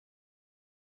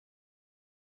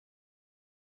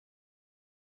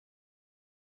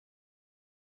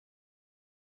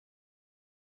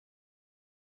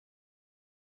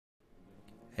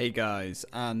Hey guys,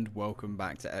 and welcome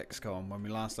back to Xcom. When we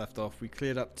last left off, we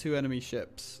cleared up 2 enemy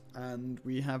ships, and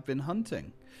we have been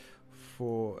hunting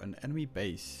for an enemy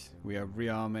base. We are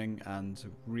rearming and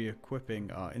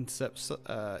re-equipping our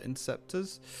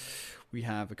interceptors. We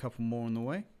have a couple more on the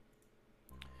way.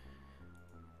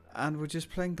 And we're just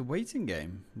playing the waiting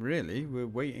game, really. We're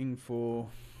waiting for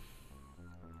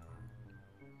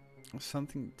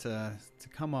something to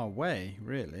come our way,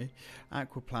 really.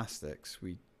 Aquaplastics,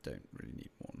 we don't really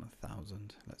need more than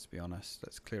 1,000, let's be honest.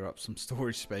 Let's clear up some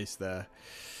storage space there.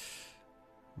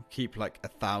 We'll keep like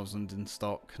 1,000 in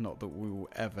stock. Not that we will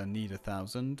ever need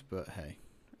 1,000, but hey.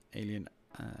 Alien,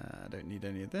 I don't need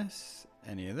any of this.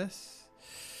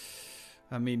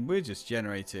 I mean, we're just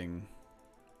generating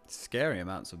scary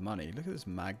amounts of money. Look at this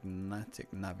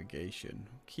magnetic navigation.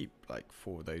 Keep like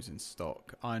 4 of those in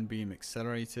stock. Iron beam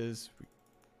accelerators, we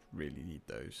really need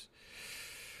those.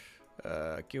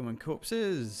 Gilman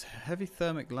corpses, heavy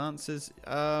thermic lances.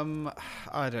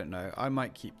 I don't know. I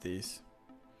might keep these.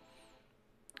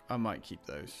 I might keep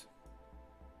those.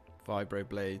 Vibro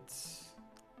blades.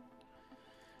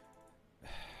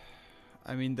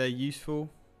 I mean, they're useful.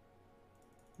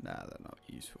 Nah, they're not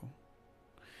useful.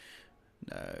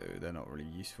 No, they're not really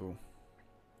useful.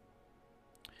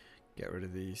 Get rid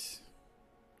of these.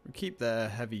 We keep the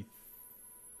heavy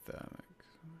thermic.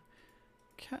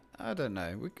 I don't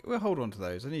know. We'll hold on to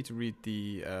those. I need to read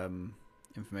the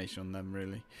information on them,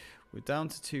 really. We're down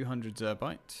to 200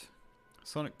 zerbite.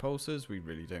 Sonic pulsers, we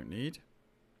really don't need.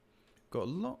 Got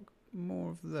a lot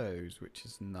more of those, which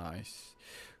is nice.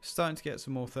 Starting to get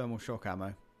some more thermal shock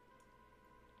ammo,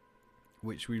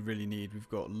 which we really need. We've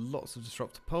got lots of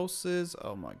disruptor pulses.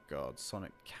 Oh my god,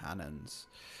 sonic cannons.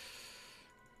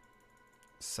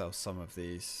 Sell some of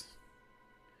these.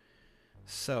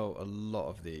 Sell a lot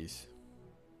of these.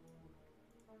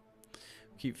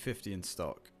 Keep 50 in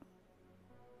stock.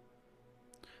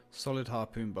 Solid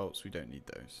harpoon bolts, we don't need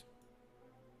those.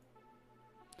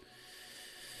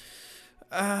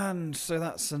 And so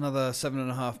that's another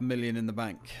 7.5 million in the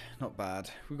bank. Not bad.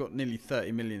 We've got nearly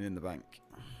 30 million in the bank.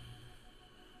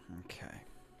 Okay.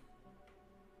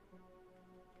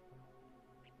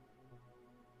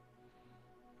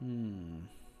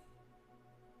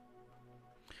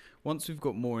 Once we've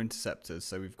got more interceptors,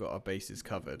 so we've got our bases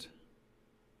covered,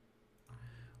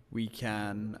 we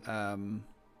can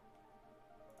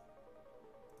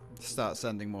start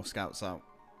sending more scouts out.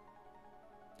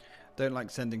 Don't like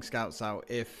sending scouts out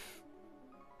if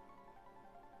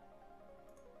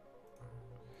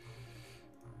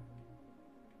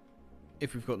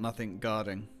we've got nothing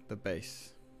guarding the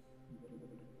base.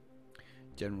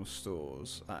 General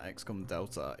stores at Xcom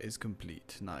Delta is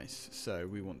complete. Nice. So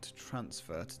we want to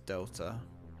transfer to Delta.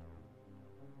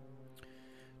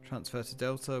 Transfer to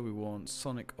Delta, we want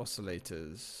sonic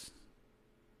oscillators.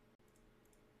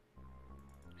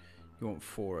 You want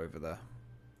 4 over there.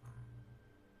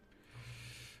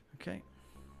 Okay.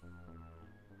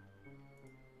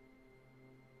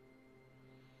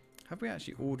 Have we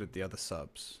actually ordered the other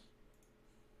subs?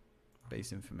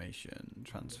 Base information,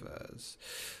 transfers.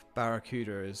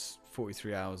 Barracuda is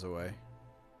 43 hours away.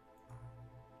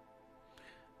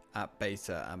 At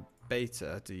Beta. And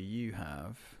Beta, do you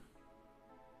have...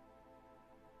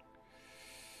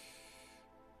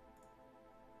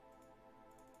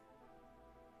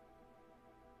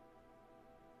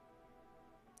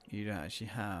 You don't actually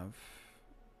have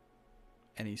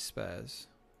any spares.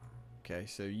 Okay,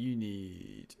 so you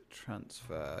need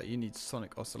transfer. You need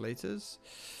sonic oscillators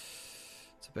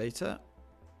to Beta.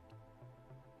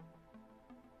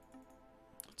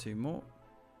 2 more.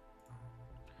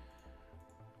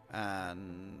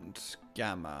 And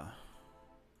Gamma.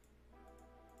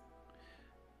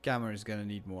 Gamma is going to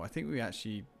need more. I think we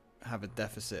actually have a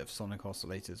deficit of sonic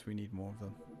oscillators. We need more of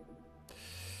them.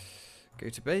 Go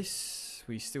to base.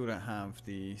 We still don't have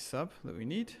the sub that we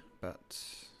need, but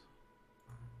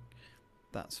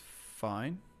that's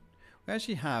fine. We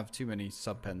actually have too many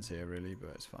sub pens here, really,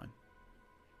 but it's fine.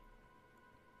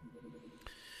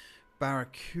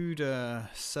 Barracuda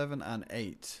 7 and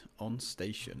 8 on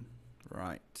station.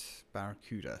 Right,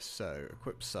 Barracuda. So,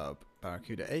 equip sub,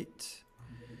 Barracuda 8.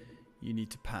 You need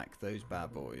to pack those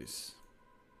bad boys.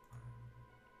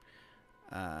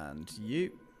 And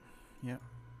you. Yep.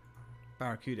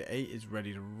 Barracuda 8 is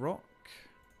ready to rock.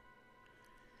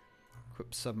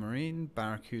 Equip submarine.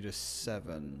 Barracuda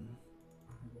 7.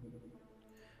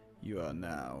 You are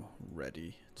now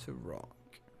ready to rock.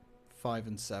 5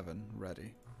 and 7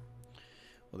 ready.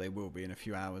 Well, they will be in a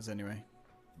few hours anyway.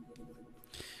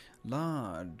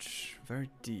 Large.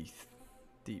 Very deep.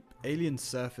 Alien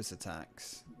surface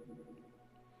attacks.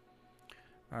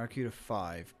 Barracuda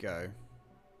 5. Go.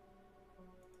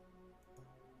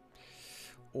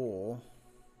 Or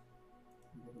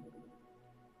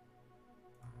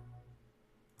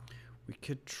we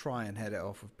could try and head it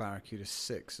off with Barracuda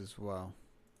 6 as well.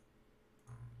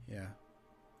 Yeah.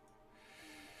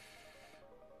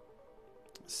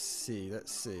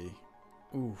 Let's see.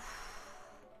 Oof.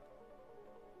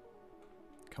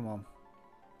 Come on.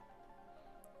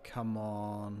 Come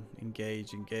on.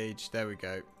 Engage, engage. There we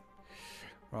go.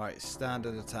 Right,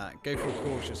 standard attack. Go for a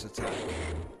cautious attack.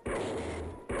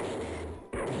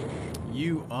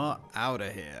 You are out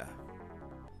of here.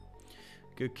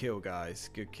 Good kill, guys.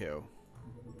 Good kill.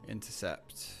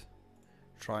 Intercept.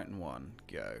 Triton 1.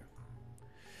 Go.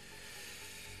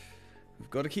 We've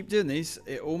got to keep doing these.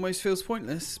 It almost feels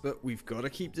pointless, but we've got to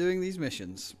keep doing these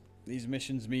missions. These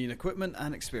missions mean equipment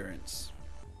and experience.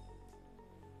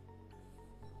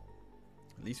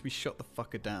 At least we shot the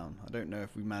fucker down. I don't know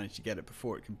if we managed to get it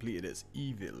before it completed its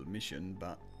evil mission,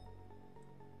 but...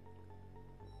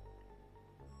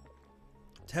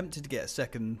 Tempted to get a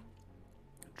second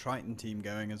Triton team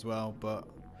going as well, but...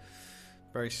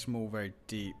 Very small, very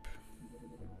deep.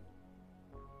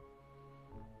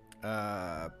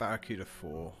 Barracuda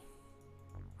 4.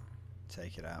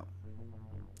 Take it out.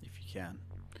 If you can.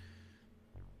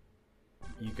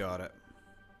 You got it.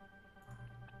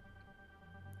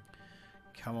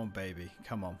 Come on, baby.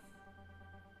 Come on.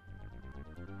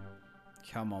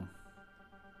 Come on.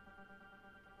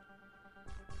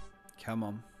 Come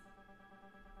on.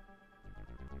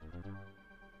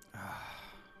 Ah.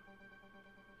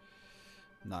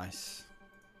 Nice.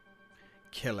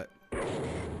 Kill it.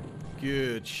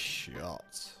 Good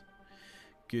shot.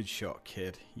 Good shot,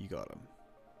 kid. You got him.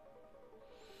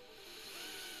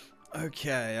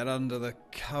 Okay, and under the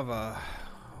cover...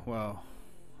 Well...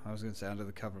 I was going to say under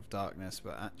the cover of darkness,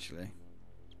 but actually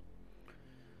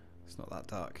it's not that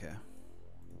dark here.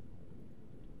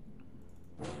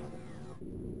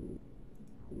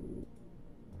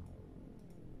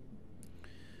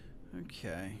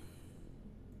 Okay.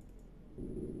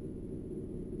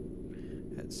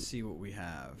 Let's see what we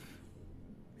have.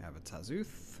 We have a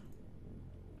Tazuth.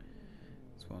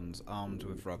 This one's armed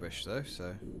with rubbish though,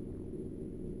 so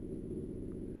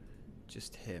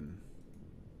just him.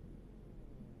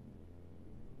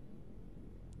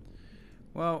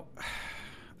 Well,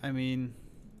 I mean,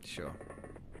 sure.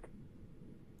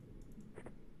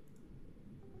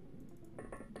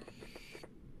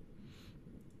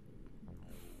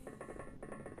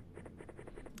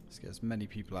 Let's get as many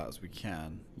people out as we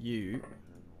can. You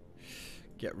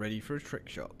get ready for a trick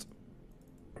shot.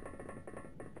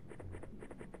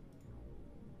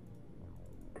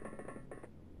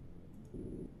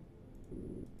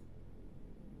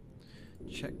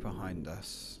 Check behind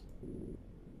us.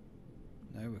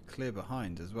 No, we're clear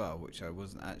behind as well, which I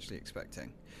wasn't actually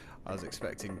expecting. I was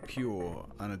expecting pure,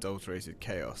 unadulterated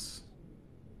chaos.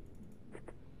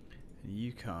 And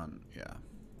you can't, yeah.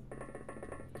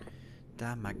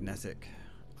 Damn magnetic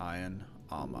iron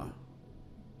armor.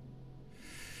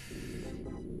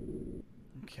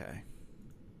 Okay.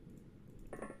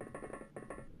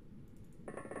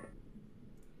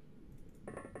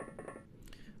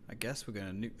 I guess we're going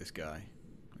to nuke this guy.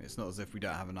 It's not as if we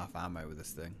don't have enough ammo with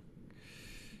this thing.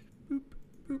 Boop,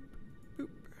 boop, boop,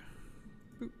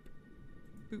 boop,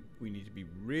 boop. We need to be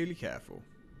really careful.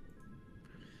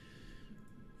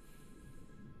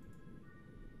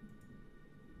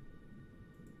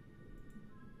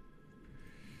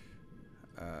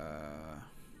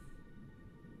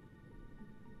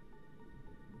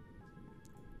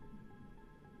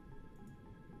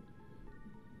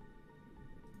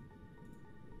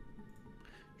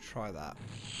 Try that.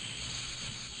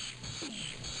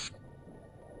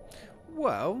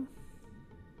 Well,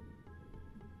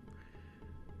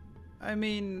 I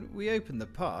mean, we opened the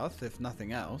path, if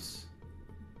nothing else.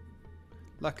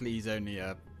 Luckily, he's only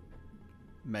a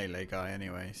melee guy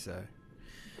anyway, so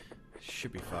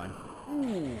should be fine.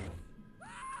 Ooh.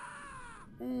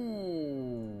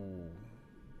 Ooh.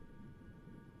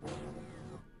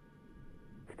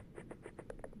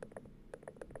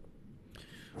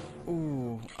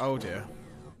 Ooh. Oh dear.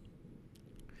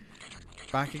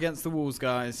 Back against the walls,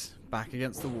 guys. Back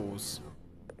against the walls.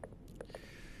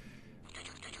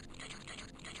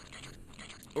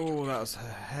 Oh, that was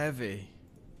heavy.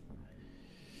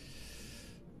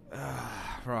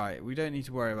 Right, we don't need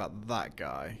to worry about that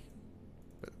guy.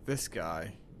 But this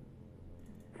guy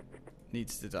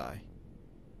needs to die.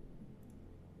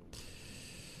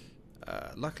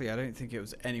 Luckily, I don't think it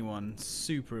was anyone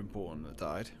super important that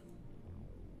died.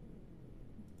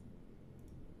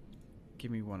 Give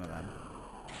me one of them.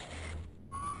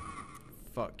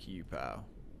 Fuck you, pal.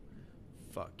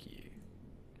 Fuck you.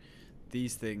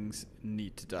 These things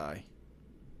need to die.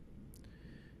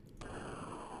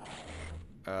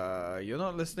 you're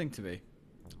not listening to me.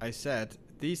 I said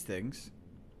these things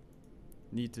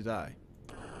need to die.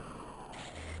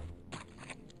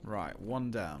 Right,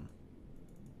 one down.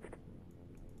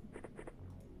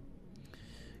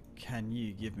 Can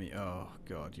you give me... Oh,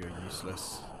 God, you're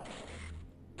useless.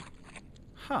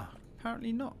 Huh,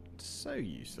 apparently not so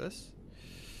useless.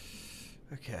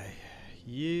 Okay,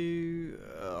 you...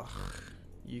 Ugh,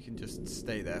 you can just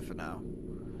stay there for now.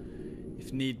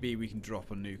 If need be, we can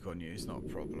drop a nuke on you. It's not a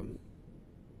problem.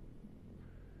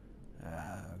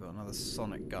 I've got another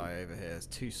Sonic guy over here. There's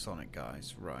 2 Sonic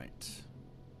guys. Right.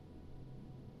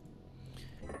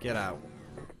 Get out.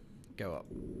 Go up.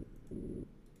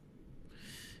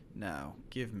 Now,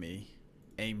 give me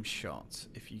aim shot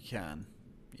if you can.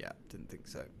 Yeah, didn't think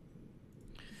so.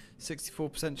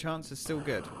 64% chance is still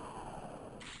good.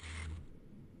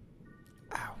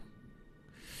 Ow.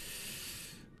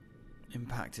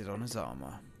 Impacted on his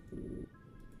armor.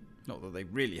 Not that they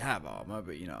really have armor,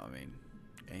 but you know what I mean.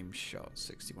 Aim shot,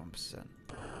 61%.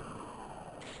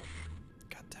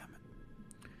 God damn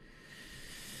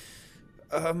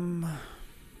it.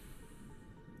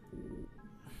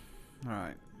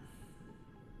 Alright.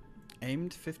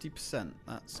 Aimed 50%.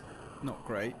 That's not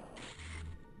great.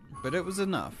 But it was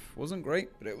enough. Wasn't great,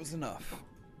 but it was enough.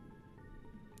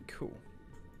 Cool.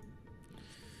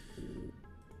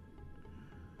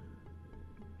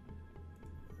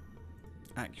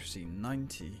 Accuracy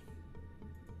 90.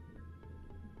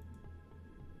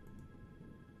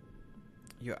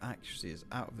 Your accuracy is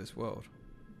out of this world.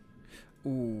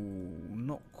 Ooh,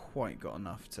 not quite got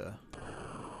enough to...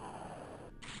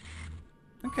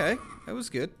 Okay, that was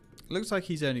good. Looks like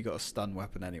he's only got a stun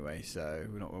weapon anyway, so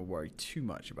we're not going to worry too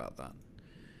much about that.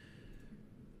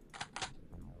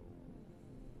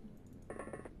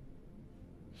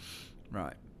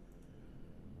 Right.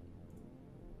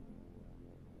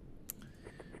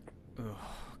 Oh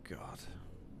God,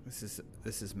 this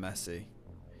is messy.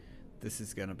 This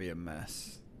is going to be a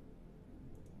mess.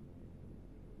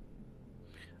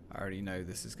 I already know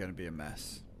this is going to be a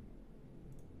mess.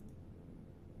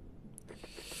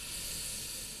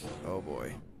 Oh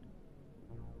boy.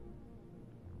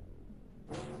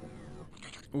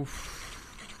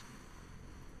 Oof.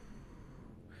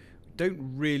 Don't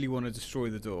really want to destroy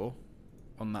the door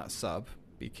on that sub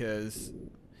because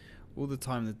all the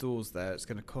time the door's there, it's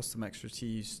going to cost them extra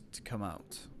TUs to come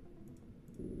out.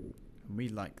 And we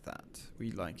like that.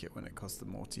 We like it when it costs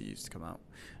them more TUs to come out.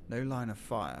 No line of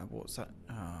fire. What's that?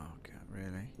 Oh, God,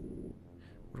 really?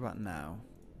 What about now?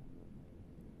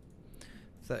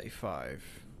 35.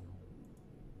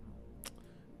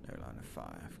 No line of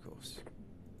fire, of course.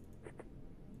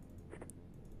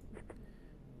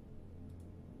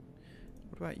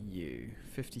 What about you?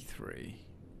 53.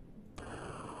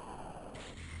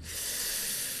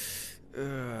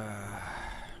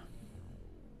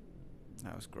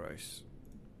 That was gross.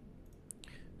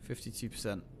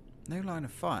 52%. No line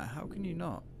of fire. How can you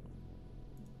not?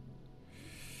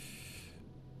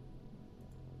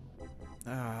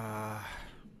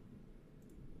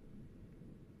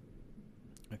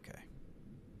 Okay.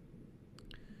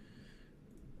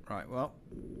 Right, well,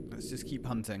 let's just keep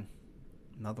hunting.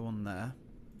 Another one there.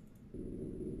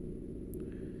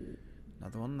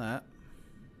 Another one there.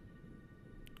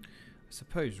 I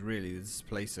suppose really the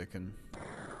displacer can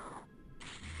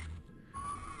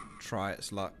try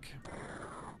its luck.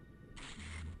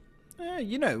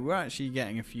 You know, we're actually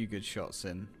getting a few good shots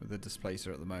in with the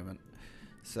displacer at the moment,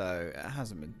 so it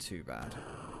hasn't been too bad.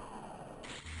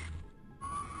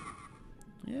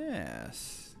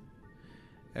 Yes.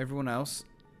 Everyone else,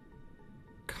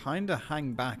 kinda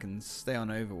hang back and stay on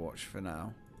Overwatch for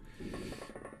now.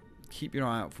 Keep your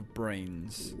eye out for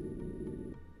brains.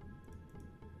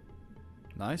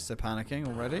 Nice, they're panicking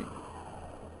already.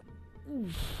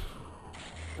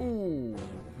 Ooh,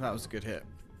 that was a good hit.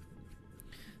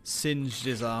 Singed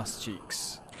his ass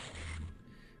cheeks.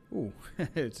 Ooh,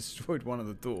 it destroyed one of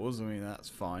the doors. I mean, that's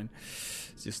fine.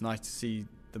 It's just nice to see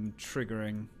them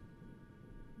triggering.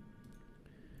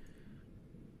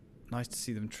 Nice to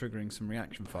see them triggering some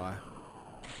reaction fire.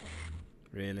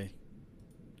 Really?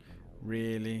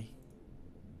 Really?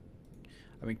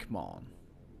 I mean, come on.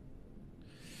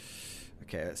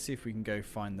 Okay, let's see if we can go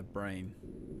find the brain.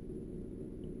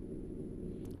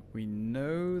 We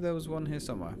know there was one here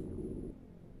somewhere.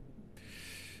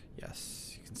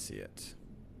 Yes, you can see it.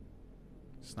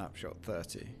 Snapshot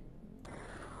 30.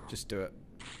 Just do it.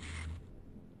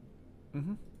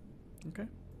 Okay.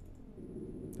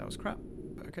 That was crap,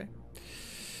 but okay.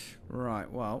 Right,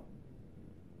 well.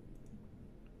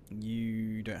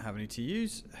 You don't have any to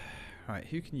use. Right,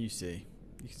 who can you see?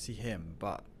 You can see him,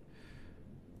 but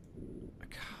I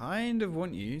kind of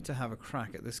want you to have a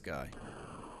crack at this guy.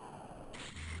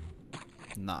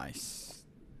 Nice.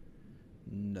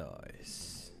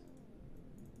 Nice.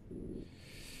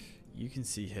 You can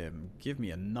see him. Give me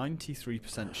a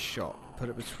 93% shot. Put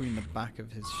it between the back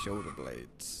of his shoulder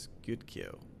blades. Good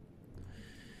kill.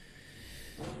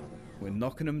 We're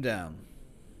knocking him down.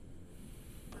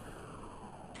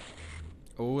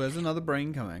 Oh, there's another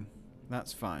brain coming.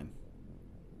 That's fine.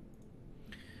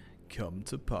 Come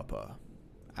to Papa.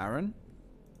 Aaron?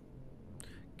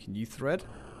 Can you thread?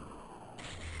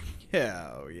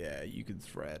 Yeah, oh yeah, you can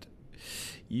thread.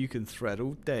 You can thread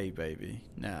all day, baby.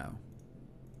 Now.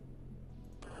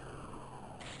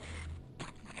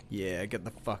 Yeah, get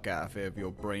the fuck out of here with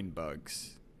your brain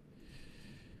bugs.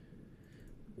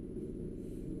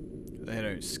 They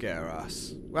don't scare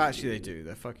us. Well, actually they do.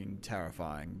 They're fucking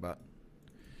terrifying, but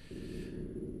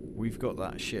we've got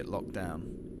that shit locked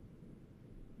down.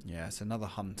 Yeah, it's another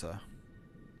hunter.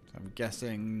 So I'm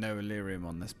guessing no Illyrium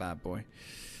on this bad boy.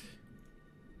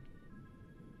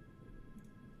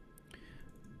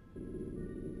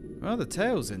 Well, the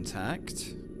tail's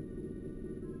intact.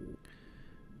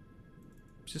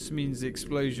 Just means the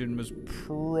explosion was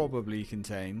probably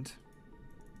contained.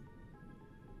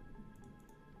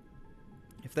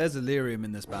 If there's Illyrium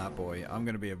in this bad boy, I'm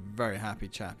going to be a very happy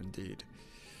chap indeed.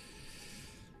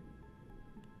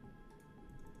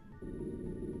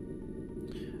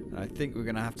 And I think we're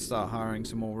going to have to start hiring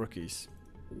some more rookies.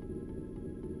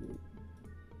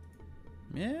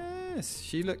 Yes,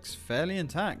 she looks fairly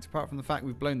intact, apart from the fact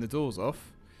we've blown the doors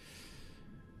off.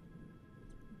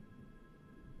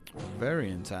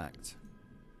 Very intact.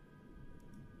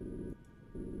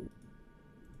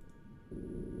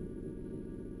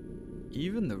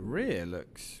 Even the rear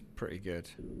looks pretty good.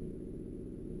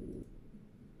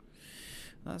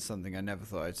 That's something I never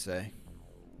thought I'd say.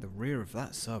 The rear of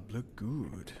that sub looked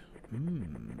good.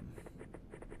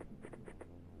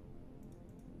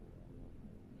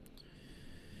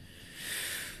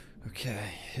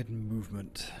 Okay, hidden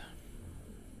movement.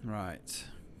 Right.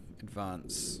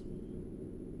 Advance.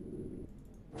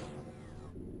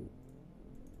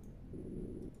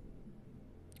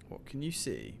 What can you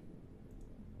see?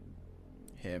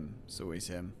 Him. It's always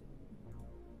him.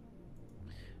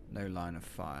 No line of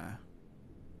fire.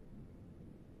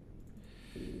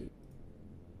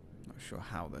 Not sure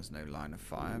how there's no line of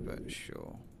fire, but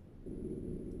sure.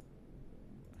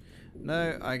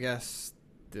 No, I guess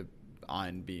the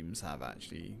iron beams have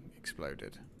actually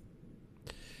exploded.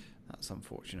 That's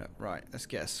unfortunate. Right, let's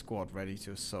get a squad ready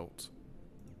to assault.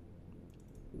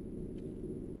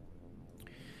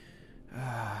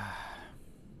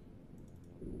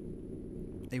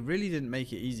 They really didn't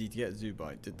make it easy to get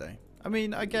Zubite, did they? I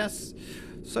mean, I guess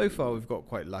so far we've got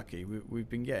quite lucky. We've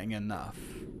been getting enough.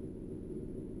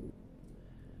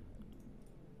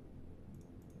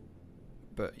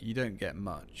 But you don't get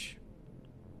much.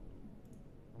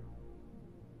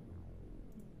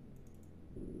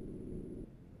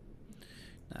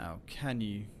 Now, can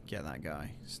you get that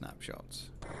guy? Snapshots.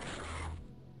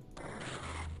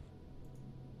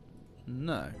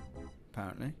 No,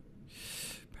 apparently.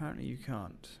 Apparently you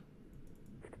can't.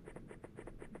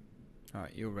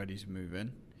 Alright, you're ready to move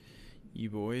in. You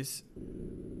boys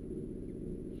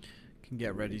can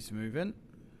get ready to move in.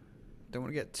 Don't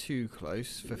want to get too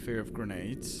close for fear of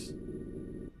grenades.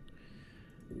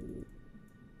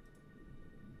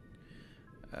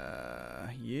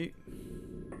 You.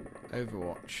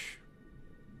 Overwatch.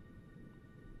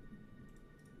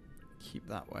 Keep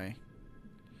that way.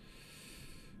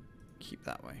 Keep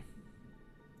that way.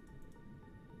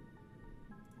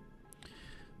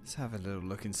 Let's have a little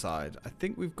look inside. I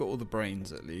think we've got all the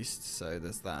brains at least, so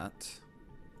there's that.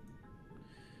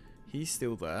 He's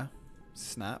still there.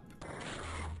 Snap.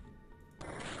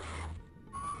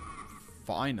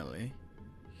 Finally.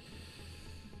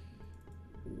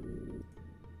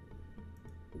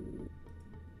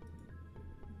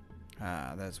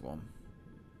 Ah, there's one.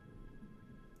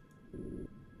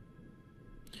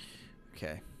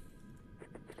 Okay.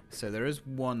 So there is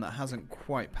one that hasn't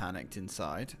quite panicked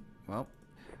inside. Well,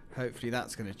 hopefully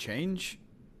that's going to change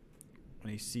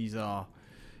when he sees our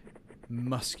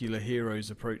muscular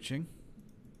heroes approaching.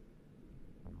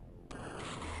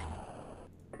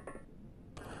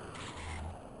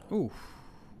 Ooh,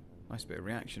 nice bit of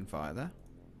reaction fire there.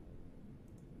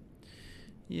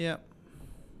 Yep.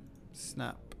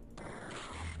 Snap.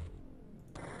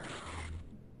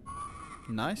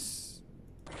 Nice.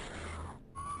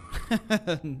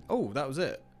 Oh, that was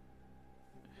it.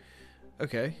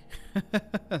 Okay.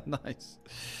 Nice.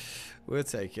 We'll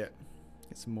take it.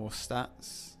 Get some more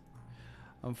stats.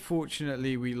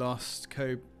 Unfortunately, we lost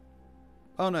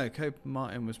Oh no, Cope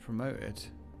Martin was promoted.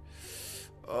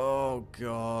 Oh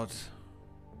god.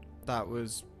 That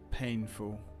was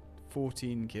painful.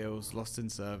 14 kills, lost in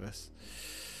service.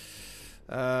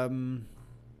 What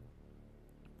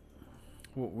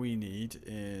we need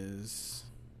is...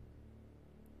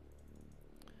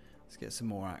 let's get some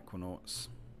more Aquanauts.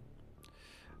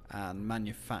 And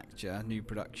manufacture, new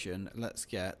production. Let's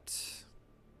get...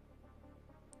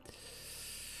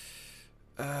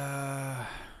 Alright,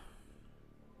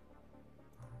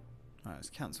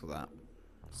 let's cancel that.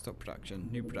 Stop production.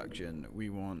 New production. We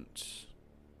want...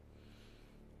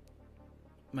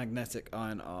 magnetic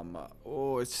iron armor.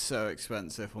 Oh, it's so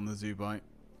expensive on the Zubite.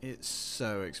 It's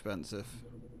so expensive.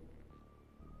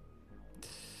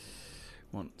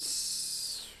 Want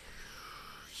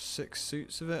 6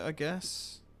 suits of it, I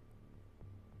guess.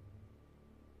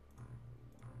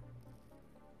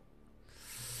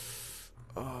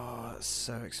 Oh, that's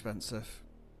so expensive.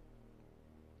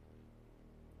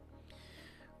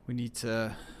 We need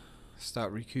to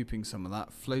start recouping some of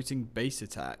that. Floating base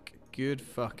attack. Good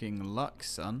fucking luck,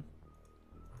 son.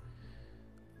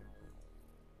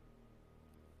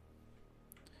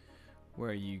 Where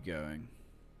are you going?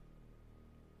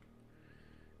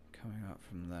 Coming up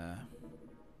from there.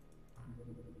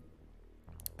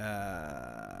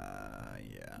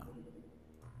 Yeah.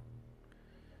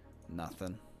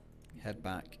 Nothing. Head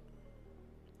back.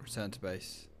 Return to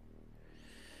base.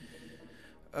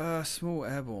 Small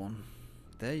airborne.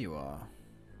 There you are.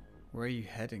 Where are you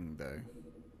heading, though?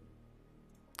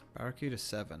 Barracuda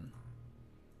 7.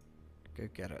 Go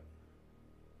get it.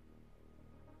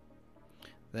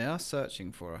 They are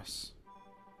searching for us.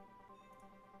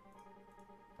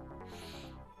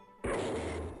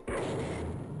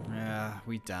 Yeah,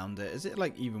 we downed it. Is it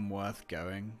like even worth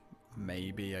going?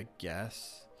 Maybe, I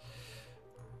guess.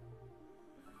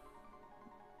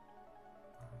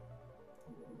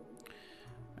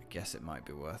 I guess it might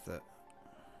be worth it.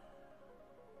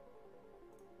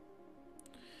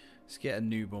 Let's get a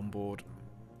noob on board.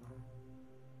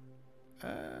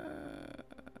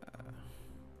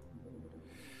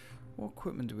 What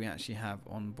equipment do we actually have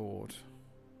on board?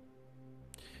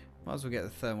 Might as well get the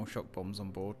thermal shock bombs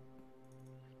on board,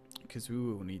 because we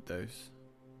will need those.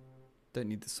 Don't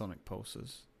need the sonic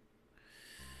pulsers.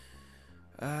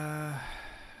 Got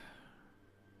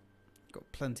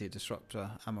plenty of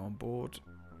disruptor ammo on board.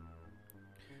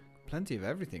 Plenty of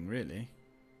everything, really.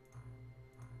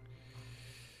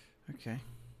 Okay.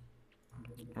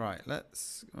 Right,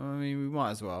 let's... I mean, we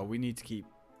might as well. We need to keep...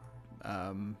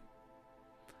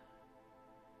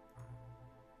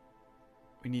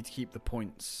 we need to keep the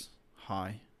points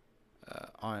high.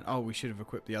 Iron. Oh, we should have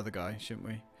equipped the other guy, shouldn't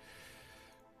we?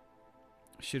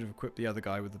 Should have equipped the other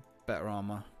guy with the better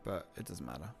armor, but it doesn't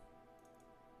matter.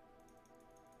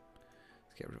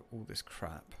 Let's get rid of all this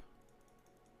crap.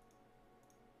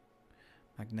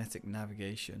 Magnetic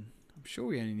navigation. I'm sure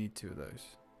we only need 2 of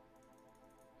those.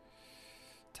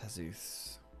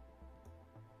 Tazuths.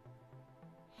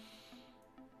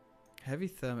 Heavy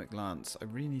thermic lance. I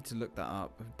really need to look that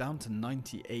up. I'm down to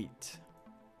 98.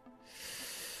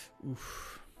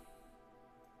 Oof.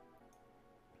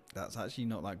 That's actually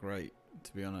not that great,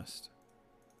 to be honest.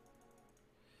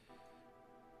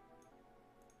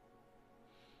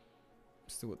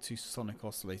 Still got 2 sonic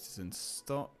oscillators in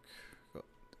stock. Got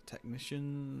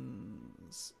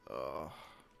technicians. Oh.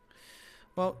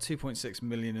 Well, 2.6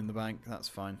 million in the bank. That's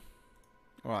fine.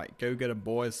 Alright, go get 'em,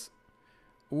 boys.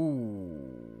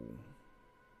 Ooh.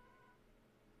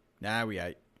 Now we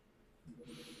ate.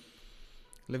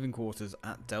 Living quarters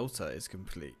at Delta is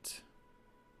complete.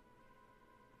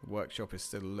 The workshop is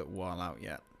still a little while out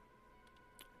yet.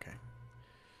 Okay.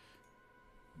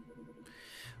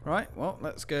 Right, well,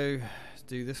 let's go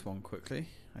do this one quickly.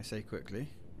 I say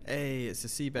quickly. Hey, it's a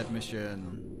seabed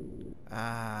mission.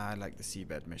 Ah, I like the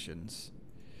seabed missions.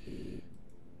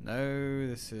 No,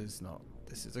 this is not.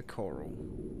 This is a coral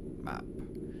map.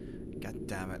 God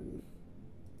damn it.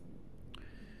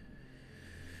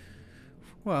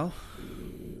 Well,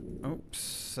 oops,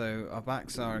 so our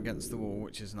backs are against the wall,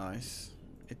 which is nice.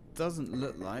 It doesn't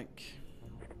look like...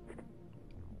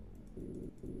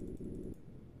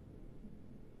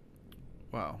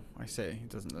 Well, I say, it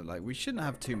doesn't look like... We shouldn't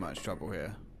have too much trouble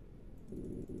here.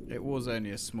 It was only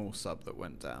a small sub that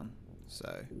went down,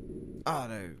 so... Oh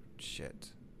no,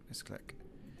 shit. Misclick.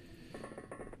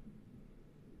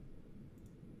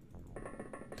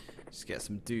 Just get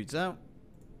some dudes out.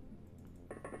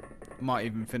 Might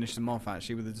even finish them off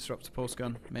actually with a disruptor pulse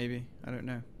gun, maybe. I don't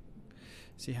know.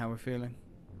 See how we're feeling.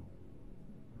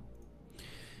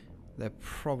 They're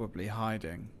probably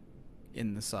hiding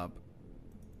in the sub.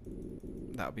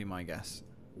 That would be my guess.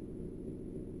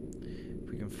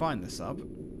 we can find the sub.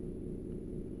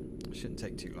 Shouldn't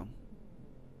take too long.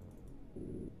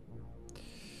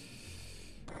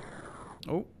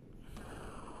 Oh,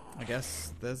 I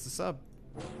guess there's the sub.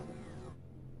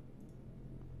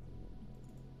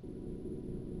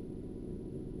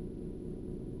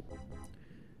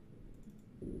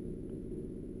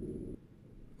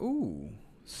 Ooh,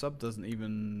 sub doesn't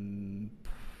even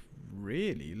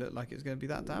really look like it's going to be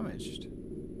that damaged.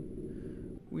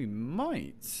 We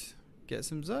might get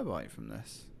some Zerbite from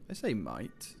this. I say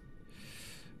might.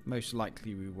 Most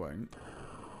likely we won't.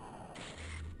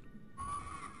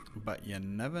 But you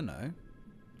never know.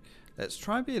 Let's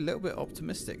try and be a little bit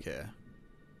optimistic here.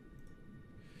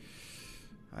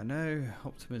 I know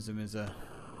optimism is a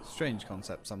strange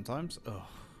concept sometimes. Ugh.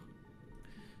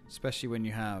 Especially when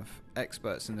you have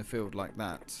experts in the field like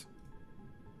that.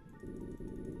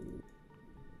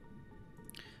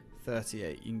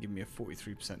 38. You can give me a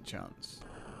 43% chance.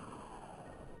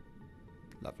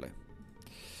 Lovely.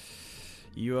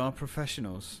 You are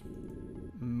professionals.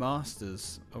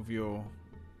 Masters of your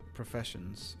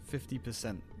professions.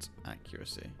 50%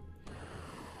 accuracy.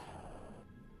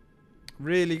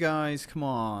 Really, guys? Come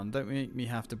on. Don't make me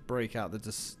have to break out the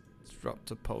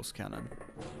disruptor pulse cannon.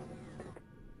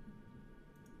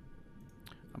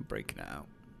 I'm breaking it out.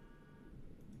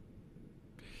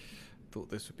 Thought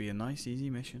this would be a nice, easy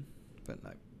mission. But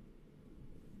no.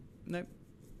 Nope.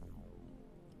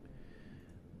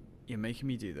 You're making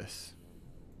me do this.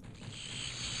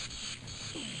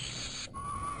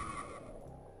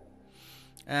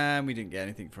 And we didn't get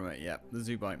anything from it yet. The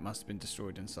Zerbite must have been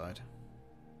destroyed inside.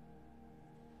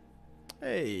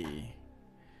 Hey!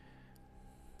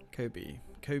 Kobe.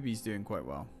 Kobe's doing quite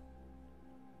well.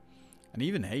 And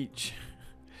even H.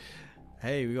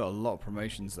 Hey, we got a lot of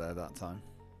promotions there that time.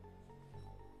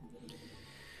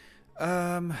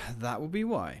 That will be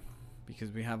why.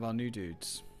 Because we have our new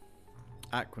dudes.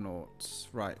 Aquanauts.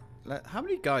 Right. How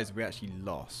many guys have we actually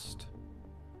lost?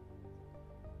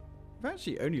 We've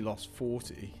actually only lost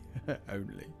 40.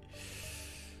 Only.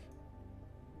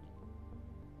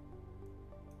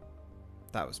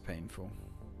 That was painful.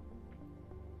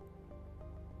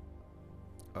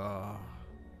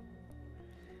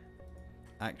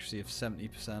 Accuracy of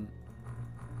 70%.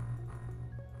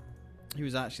 He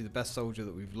was actually the best soldier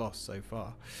that we've lost so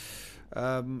far.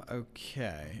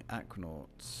 Okay.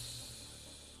 Aquanauts.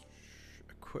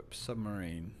 Equip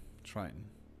submarine. Triton.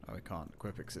 Oh, we can't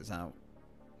equip it because it's out.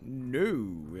 No,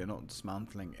 we're not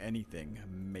dismantling anything,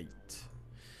 mate.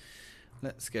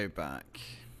 Let's go back.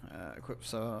 Equip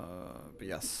sub.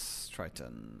 Yes,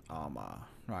 Triton armor.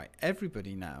 Right,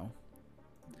 everybody now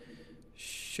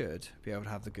should be able to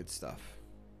have the good stuff.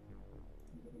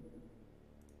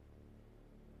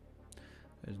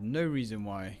 There's no reason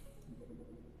why.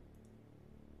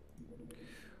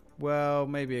 Well,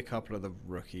 maybe a couple of the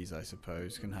rookies, I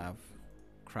suppose, can have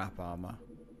crap armor.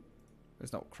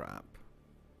 It's not crap.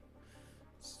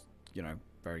 It's, you know,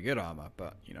 very good armor,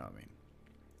 but you know what I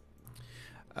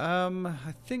mean.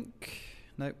 I think...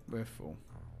 Nope, we're full.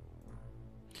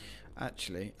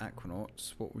 Actually,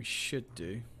 Aquanauts, what we should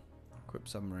do... Equip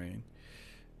submarine.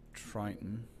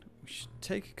 Triton. We should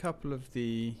take a couple of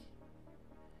the...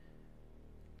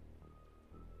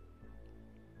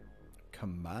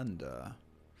 Commander.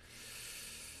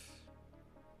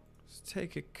 Let's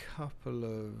take a couple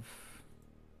of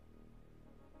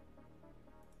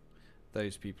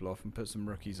those people off and put some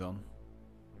rookies on.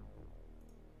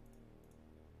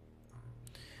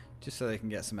 Just so they can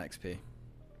get some XP.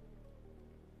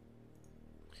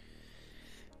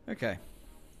 Okay.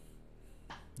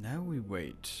 Now we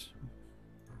wait.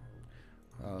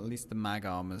 Well, at least the mag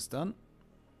armor's done.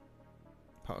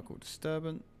 Particle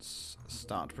disturbance.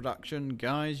 Start production.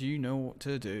 Guys, you know what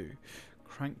to do.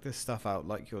 Crank this stuff out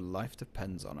like your life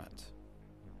depends on it.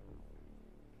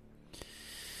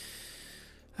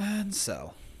 And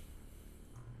sell.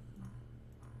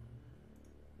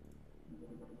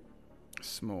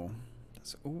 Small.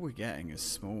 That's all we're getting is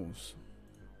smalls.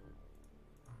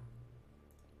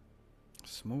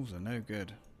 Smalls are no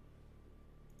good.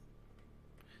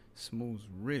 Smalls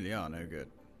really are no good.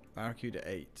 Barracuda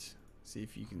 8. See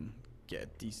if you can get a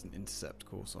decent intercept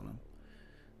course on him.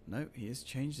 No, he has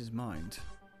changed his mind.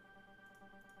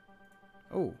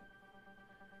 Oh.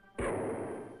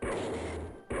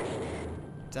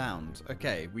 Downed.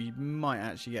 Okay, we might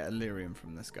actually get Illyrium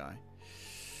from this guy.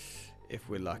 If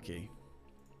we're lucky.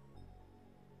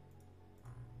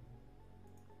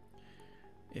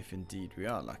 If indeed we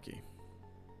are lucky.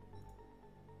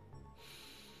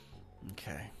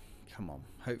 Okay, come on.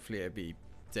 Hopefully it'll be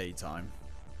daytime.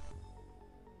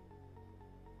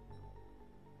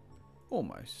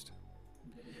 Almost.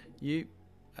 You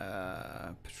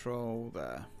Patrol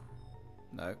there.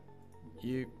 No.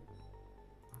 You.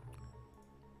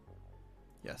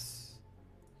 Yes.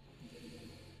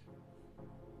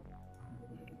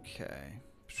 Okay.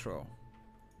 Patrol.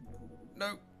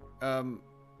 No.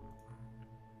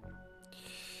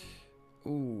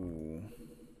 Ooh.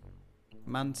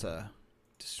 Manta.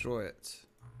 Destroy it.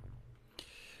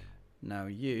 Now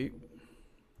you.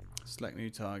 Select new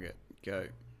target. Go.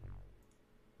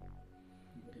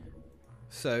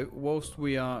 So, whilst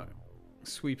we are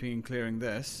sweeping and clearing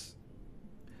this,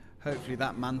 hopefully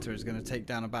that Manta is going to take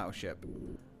down a battleship.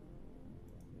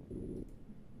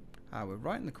 Ah, we're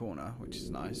right in the corner, which is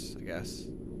nice, I guess.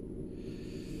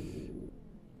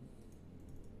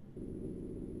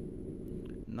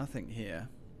 Nothing here.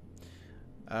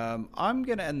 I'm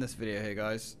going to end this video here,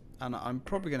 guys. And I'm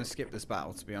probably going to skip this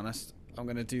battle, to be honest. I'm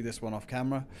going to do this one off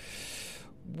camera.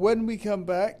 When we come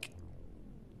back...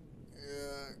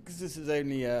 because this is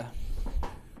only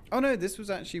oh no, this was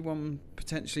actually one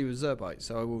potentially with Zerbite,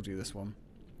 so I will do this one,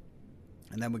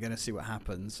 and then we're going to see what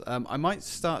happens. I might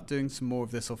start doing some more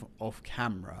of this off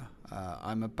camera.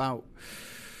 I'm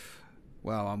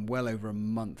well over a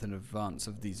month in advance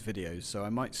of these videos, so I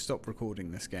might stop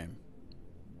recording this game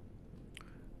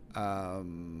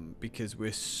because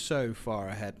we're so far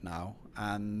ahead now,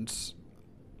 and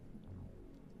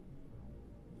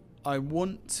I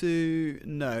want to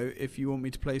know if you want me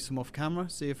to play some off camera,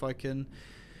 see if I can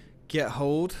get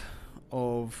hold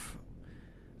of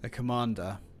a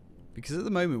commander, because at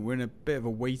the moment we're in a bit of a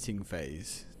waiting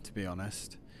phase, to be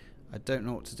honest. I don't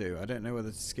know what to do. I don't know whether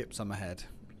to skip some ahead,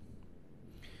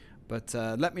 but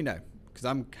let me know, because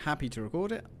I'm happy to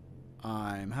record it.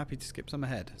 I'm happy to skip some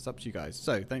ahead. It's up to you guys.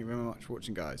 So thank you very much for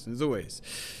watching, guys, and as always,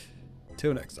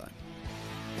 till next time.